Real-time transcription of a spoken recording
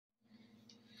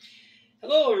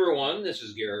Hello, everyone. This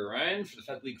is Gary Ryan for the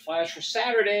Fed League Flash for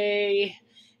Saturday.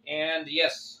 And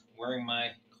yes, wearing my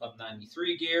Club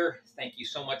 93 gear. Thank you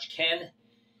so much, Ken.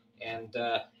 And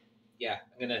yeah,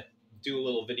 I'm going to do a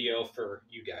little video for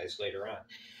you guys later on.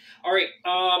 All right,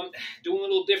 doing a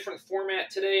little different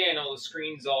format today. I know the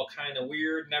screen's all kind of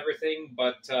weird and everything,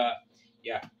 but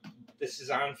yeah, this is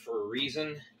on for a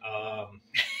reason.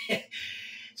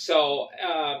 So,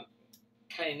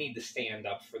 kind of need to stand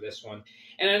up for this one.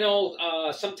 And I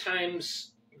know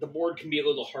sometimes the board can be a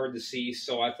little hard to see,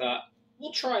 so I thought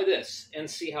we'll try this and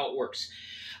see how it works.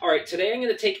 All right, today I'm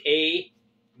going to take a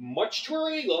much too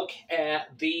early look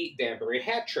at the Danbury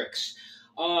Hat tricks.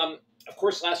 Of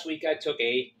course, last week I took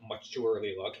a much too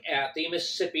early look at the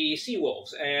Mississippi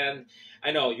Seawolves, and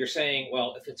I know you're saying,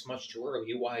 well, if it's much too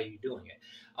early, why are you doing it?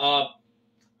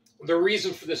 The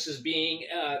reason for this is being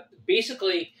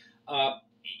basically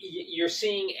you're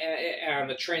seeing on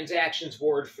the transactions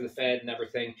board for the Fed and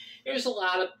everything, there's a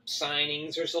lot of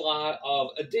signings, there's a lot of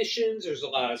additions, there's a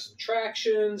lot of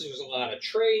subtractions, there's a lot of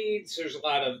trades, there's a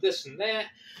lot of this and that.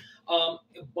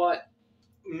 But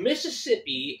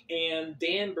Mississippi and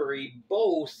Danbury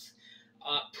both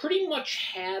pretty much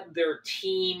had their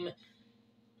team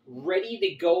ready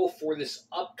to go for this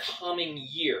upcoming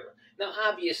year. Now,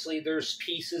 obviously, there's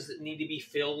pieces that need to be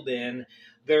filled in.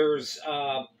 There's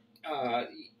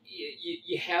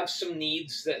you have some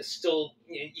needs that still,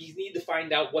 you need to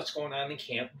find out what's going on in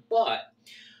camp. But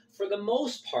for the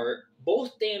most part,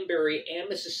 both Danbury and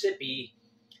Mississippi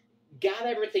got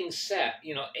everything set.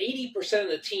 80% of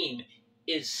the team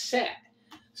is set.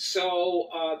 So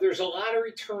there's a lot of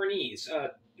returnees.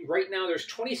 Right now, there's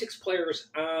 26 players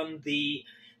on the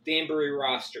Danbury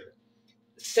roster.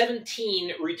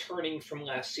 17 returning from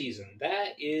last season.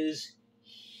 That is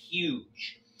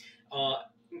huge.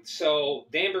 So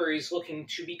Danbury's looking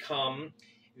to become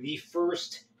the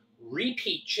first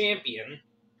repeat champion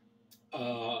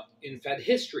in Fed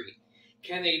history.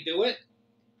 Can they do it?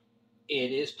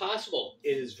 It is possible.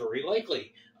 It is very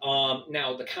likely.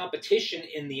 Now, the competition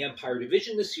in the Empire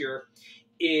Division this year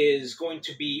is going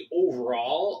to be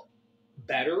overall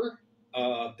better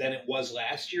than it was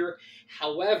last year.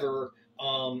 However,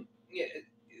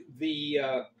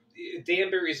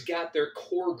 Danbury's got their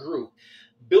core group.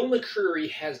 Bill McCreary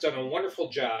has done a wonderful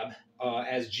job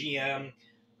as GM,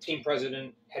 team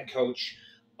president, head coach,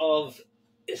 of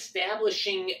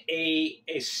establishing a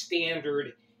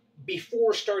standard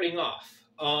before starting off.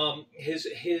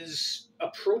 His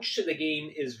approach to the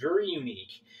game is very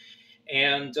unique,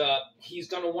 and he's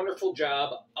done a wonderful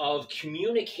job of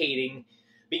communicating,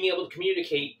 being able to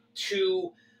communicate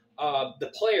to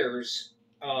the players,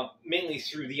 mainly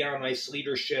through the on-ice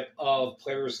leadership of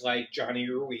players like Johnny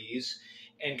Ruiz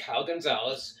and Kyle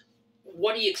Gonzalez,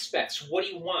 what he expects, what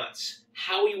he wants,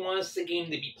 how he wants the game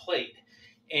to be played.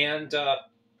 And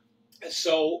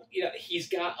so he's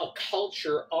got a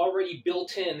culture already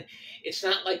built in. It's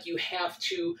not like you have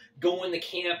to go into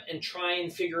camp and try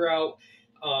and figure out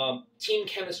team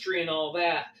chemistry and all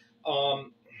that.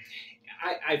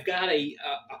 I've got a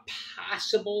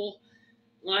possible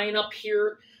lineup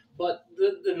here, but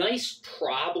the nice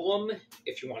problem,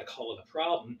 if you want to call it a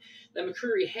problem, that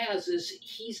McCreary has is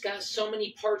he's got so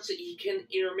many parts that he can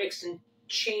intermix and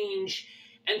change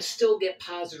and still get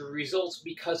positive results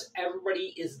because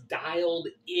everybody is dialed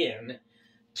in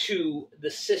to the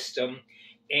system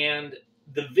and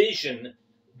the vision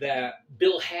that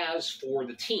Bill has for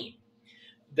the team.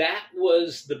 That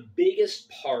was the biggest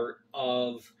part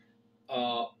of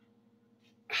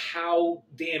how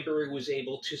Danbury was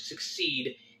able to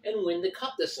succeed and win the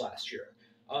Cup this last year.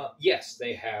 Yes,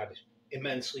 they had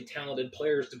immensely talented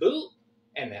players to boot,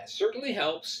 and that certainly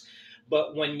helps.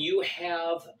 But when you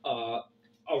have a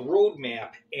roadmap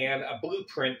and a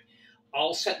blueprint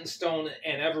all set in stone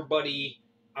and everybody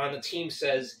on the team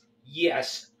says,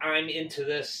 yes, I'm into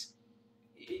this,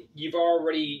 you've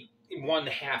already won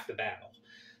half the battle.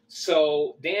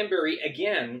 So Danbury,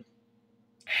 again,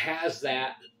 has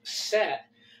that set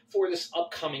for this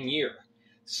upcoming year.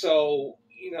 So,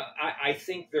 I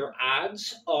think their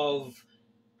odds of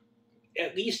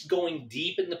at least going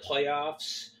deep in the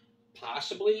playoffs,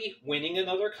 possibly winning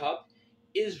another cup,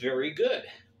 is very good.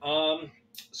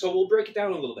 So we'll break it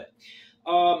down a little bit.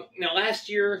 Now, last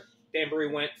year,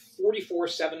 Danbury went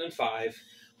 44-7-5,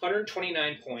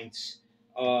 129 points,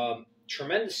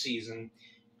 tremendous season.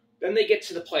 Then they get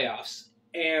to the playoffs,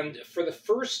 and for the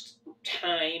first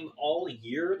time all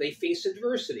year, they faced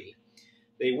adversity.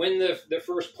 They win the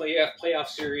first playoff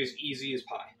series easy as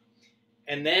pie.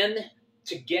 And then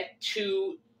to get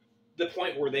to the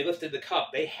point where they lifted the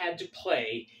cup, they had to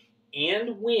play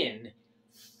and win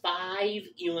 5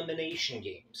 elimination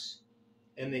games.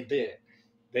 and they did it.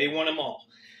 They won them all.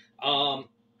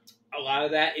 A lot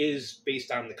of that is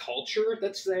based on the culture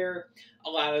that's there. A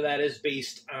lot of that is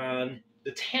based on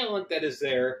the talent that is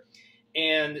there.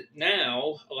 And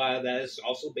now a lot of that is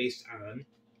also based on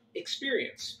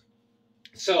experience.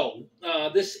 So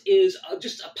this is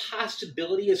just a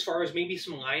possibility as far as maybe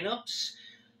some lineups,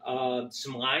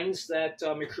 some lines that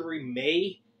McCreary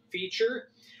may feature.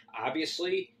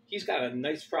 Obviously, he's got a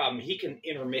nice problem. He can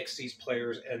intermix these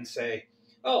players and say,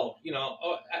 "Oh,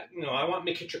 I want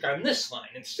McKittrick on this line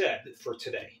instead for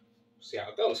today." See how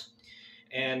it goes,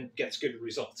 and gets good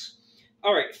results.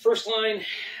 All right, first line.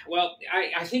 Well,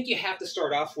 I think you have to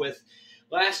start off with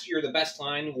last year. The best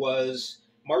line was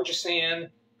Marchesand,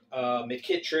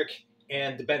 McKittrick,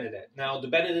 and DeBenedette. Now,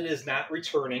 DeBenedette is not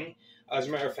returning. As a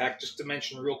matter of fact, just to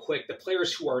mention real quick, the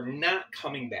players who are not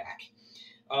coming back.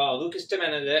 Lucas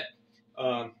DeBenedette,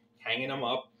 hanging him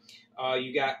up.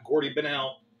 You got Gordy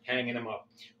Bennell hanging him up.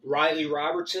 Riley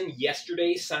Robertson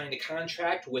yesterday signed a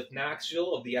contract with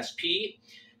Knoxville of the SP.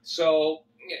 So,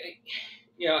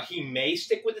 he may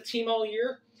stick with the team all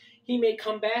year. He may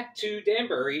come back to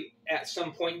Danbury at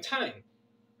some point in time.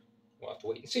 We'll have to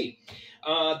wait and see.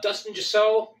 Dustin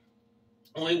Giseau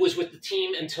only was with the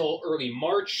team until early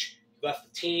March. Left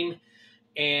the team,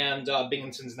 and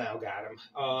Binghamton's now got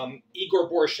him.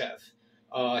 Igor Borshev,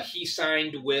 he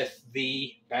signed with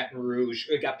the Baton Rouge,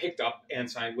 got picked up and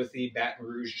signed with the Baton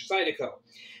Rouge Zydeco.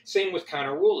 Same with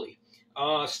Connor Woolley.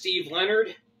 Steve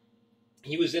Leonard,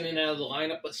 he was in and out of the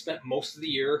lineup, but spent most of the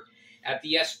year at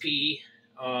the SP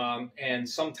and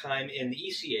sometime in the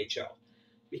ECHL,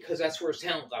 because that's where his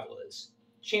talent level is.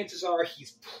 Chances are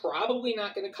he's probably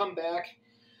not going to come back,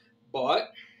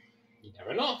 but you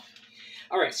never know.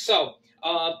 All right, so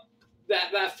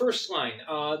that first line,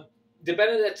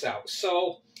 DeBenedette's out.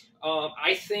 So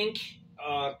I think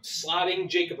slotting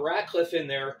Jacob Ratcliffe in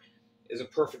there is a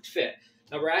perfect fit.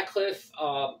 Now, Ratcliffe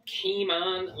came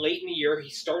on late in the year. He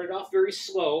started off very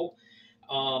slow,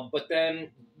 but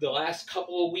then the last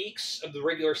couple of weeks of the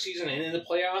regular season and in the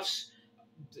playoffs,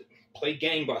 played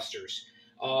gangbusters.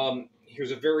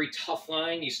 Here's a very tough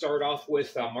line. You start off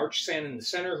with Marchesand in the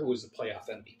center, who was the playoff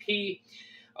MVP.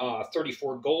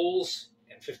 34 goals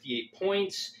and 58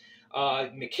 points.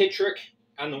 McKittrick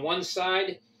on the one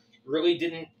side really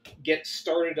didn't get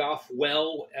started off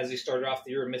well as he started off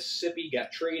the year in Mississippi,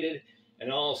 got traded,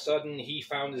 and all of a sudden he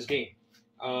found his game.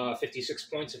 56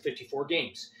 points in 54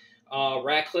 games.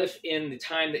 Ratcliffe, in the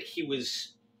time that he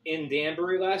was in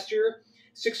Danbury last year,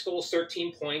 6 goals,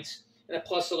 13 points, and a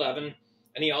plus 11.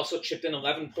 And he also chipped in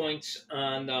 11 points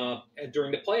on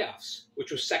during the playoffs,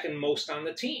 which was second most on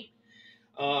the team.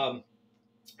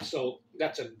 So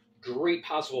that's a great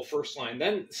possible first line.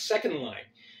 Then second line,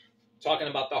 talking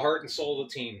about the heart and soul of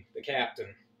the team, the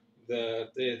captain,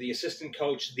 the assistant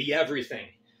coach, the everything.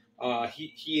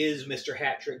 He is Mr.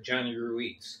 Hat-Trick Johnny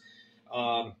Ruiz.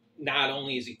 Not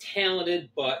only is he talented,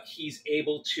 but he's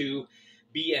able to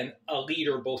be a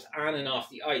leader both on and off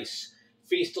the ice.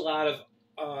 Faced a lot of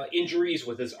injuries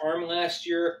with his arm last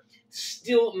year,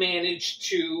 still managed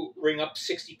to ring up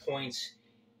 60 points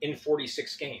in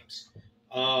 46 games.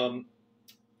 And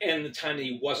the time that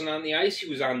he wasn't on the ice, he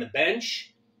was on the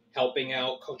bench helping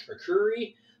out Coach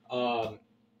McCreary.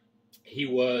 He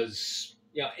was,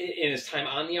 in his time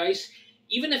on the ice,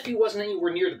 even if he wasn't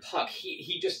anywhere near the puck,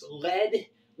 he just led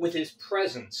with his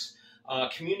presence,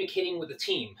 communicating with the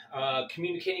team,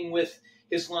 communicating with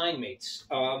his line mates.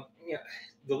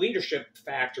 The leadership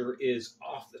factor is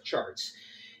off the charts.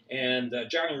 And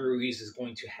Johnny Ruiz is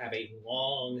going to have a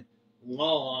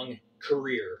long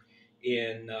career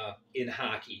in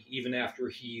hockey, even after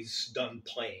he's done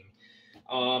playing.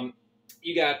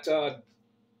 You got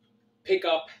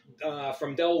pickup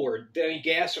from Delaware, Denny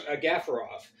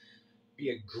Gaffarov.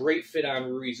 Be a great fit on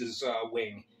Ruiz's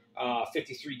wing.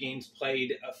 53 games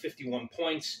played, 51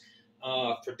 points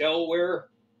for Delaware,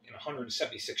 and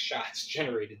 176 shots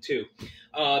generated too.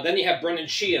 Then you have Brendan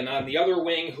Sheehan on the other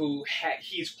wing, who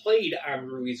he's played on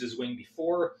Ruiz's wing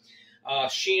before.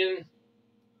 Sheehan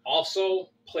also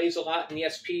plays a lot in the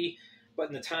SP, but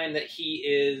in the time that he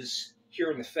is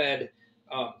here in the Fed,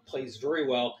 plays very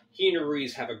well. He and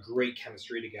Ruiz have a great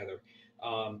chemistry together.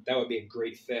 That would be a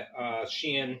great fit.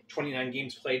 Sheehan, 29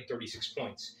 games played, 36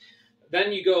 points.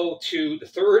 Then you go to the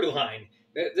third line.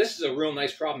 This is a real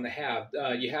nice problem to have.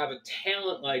 You have a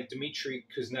talent like Dmitry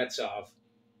Kuznetsov,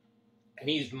 and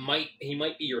he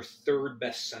might be your third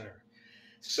best center.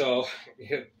 So,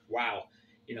 wow,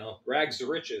 rags to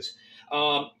riches.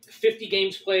 50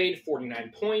 games played,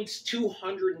 49 points,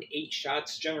 208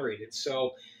 shots generated.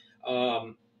 So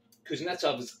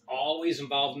Kuznetsov is always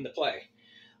involved in the play.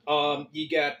 You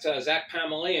got Zach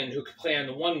Pomelayan, who could play on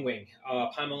the one wing.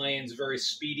 Pomelayan's very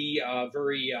speedy,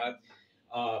 very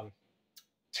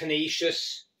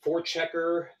tenacious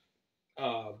forechecker,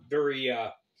 very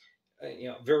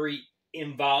very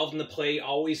involved in the play,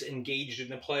 always engaged in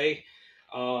the play.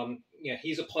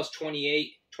 He's a plus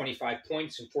 28, 25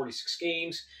 points in 46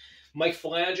 games. Mike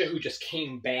Falanga, who just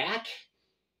came back,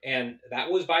 and that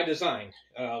was by design,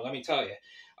 let me tell you.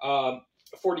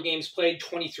 40 games played,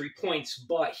 23 points,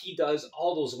 but he does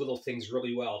all those little things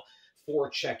really well.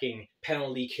 Forechecking,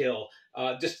 penalty kill,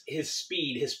 just his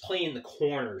speed, his play in the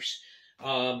corners.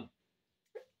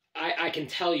 I can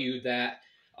tell you that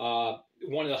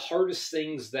one of the hardest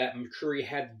things that McCreary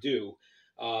had to do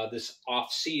this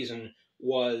off season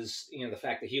was the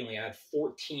fact that he only had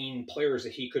 14 players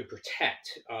that he could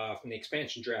protect from the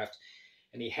expansion draft,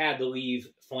 and he had to leave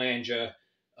Falanga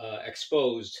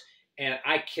exposed. And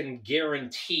I can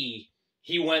guarantee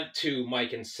he went to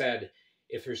Mike and said,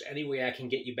 if there's any way I can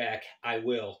get you back, I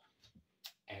will.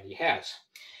 And he has.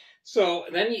 So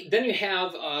then you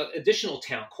have additional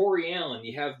talent. Corey Allen.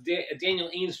 You have Daniel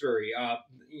Ainsbury.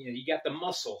 You got the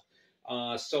muscle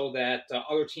so that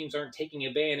other teams aren't taking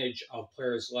advantage of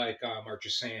players like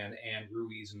Marchesand and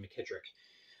Ruiz and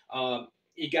McKittrick.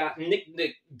 You got Nick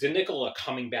DeNicola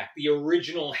coming back, the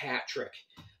original hat trick.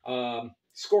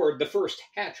 Scored the first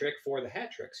hat trick for the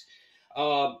hat tricks.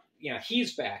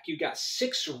 He's back. You got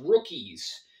 6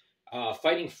 rookies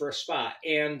fighting for a spot,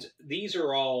 and these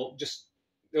are all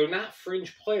they're not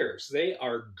fringe players. They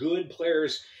are good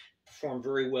players, perform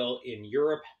very well in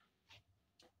Europe.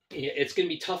 It's going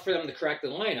to be tough for them to crack the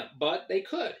lineup, but they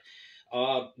could.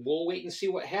 We'll wait and see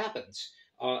what happens.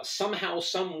 Somehow,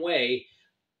 some way,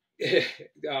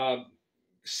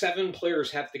 7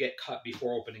 players have to get cut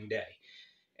before opening day.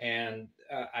 And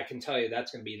I can tell you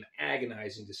that's going to be an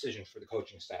agonizing decision for the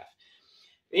coaching staff.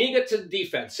 Then you get to the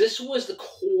defense. This was the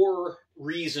core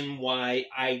reason why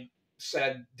I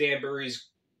said Danbury's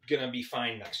going to be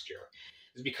fine next year,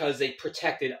 is because they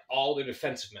protected all their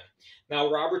defensive men. Now,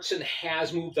 Robertson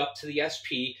has moved up to the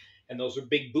SP, and those are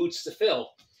big boots to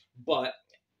fill. But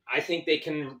I think they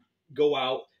can go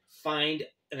out, find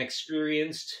an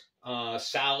experienced,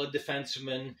 solid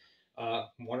defenseman, 1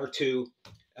 or 2,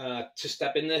 to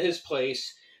step into his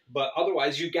place. But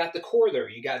otherwise, you got the core there.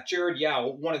 You got Jared Yao,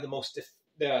 one of the most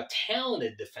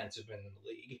talented defensemen in the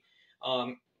league.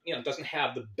 Doesn't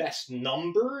have the best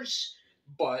numbers,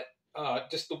 but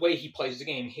just the way he plays the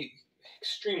game, he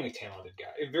extremely talented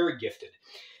guy, very gifted.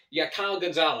 You got Kyle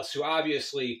Gonzalez, who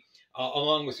obviously,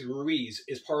 along with Ruiz,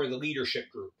 is part of the leadership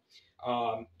group,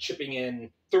 chipping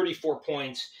in 34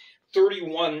 points,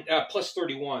 31 plus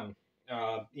 31.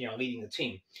 Leading the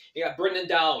team. You got Brendan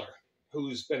Dollar,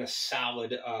 who's been a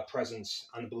solid presence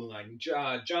on the blue line.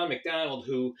 John McDonald,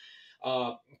 who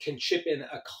can chip in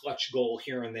a clutch goal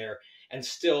here and there and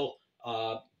still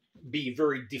be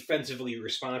very defensively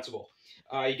responsible.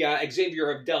 You got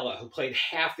Xavier Abdella, who played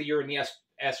half the year in the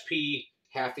SP,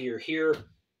 half the year here,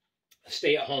 a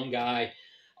stay-at-home guy.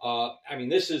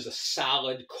 This is a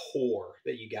solid core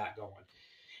that you got going.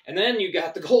 And then you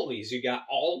got the goalies. You got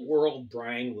all-world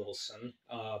Brian Wilson,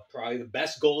 probably the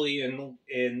best goalie in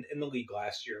the league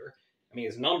last year.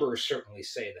 His numbers certainly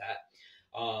say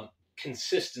that.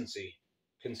 Consistency.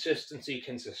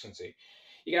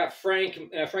 You got Frankie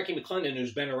McClendon,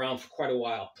 who's been around for quite a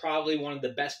while. Probably one of the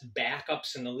best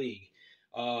backups in the league.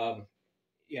 10-2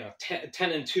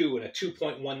 and a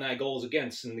 2.19 goals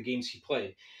against in the games he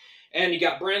played. And you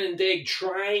got Brandon Digg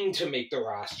trying to make the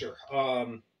roster.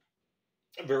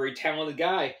 A very talented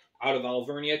guy out of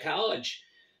Alvernia College.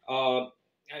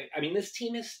 This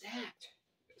team is stacked.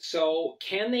 So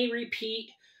can they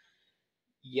repeat?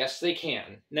 Yes, they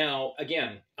can. Now,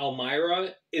 again,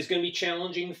 Elmira is going to be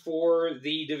challenging for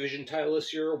the division title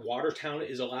this year. Watertown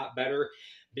is a lot better.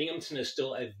 Binghamton is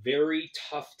still a very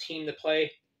tough team to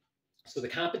play. So the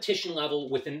competition level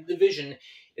within the division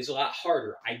is a lot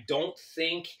harder. I don't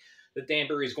think that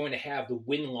Danbury is going to have the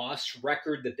win-loss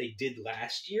record that they did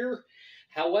last year.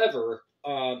 However,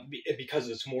 because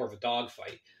it's more of a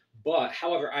dogfight. But,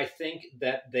 however, I think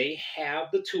that they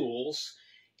have the tools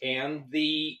and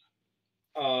the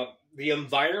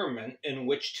environment in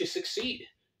which to succeed,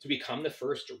 to become the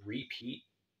first repeat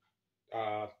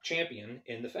champion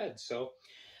in the Feds. So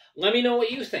let me know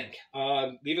what you think.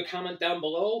 Leave a comment down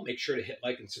below. Make sure to hit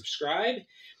like and subscribe.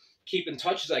 Keep in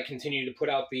touch as I continue to put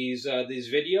out these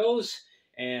videos.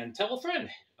 And tell a friend.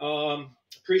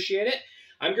 Appreciate it.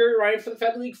 I'm Gary Ryan for the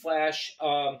Fed League Flash.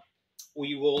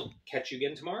 We will catch you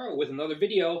again tomorrow with another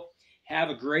video. Have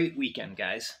a great weekend,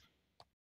 guys.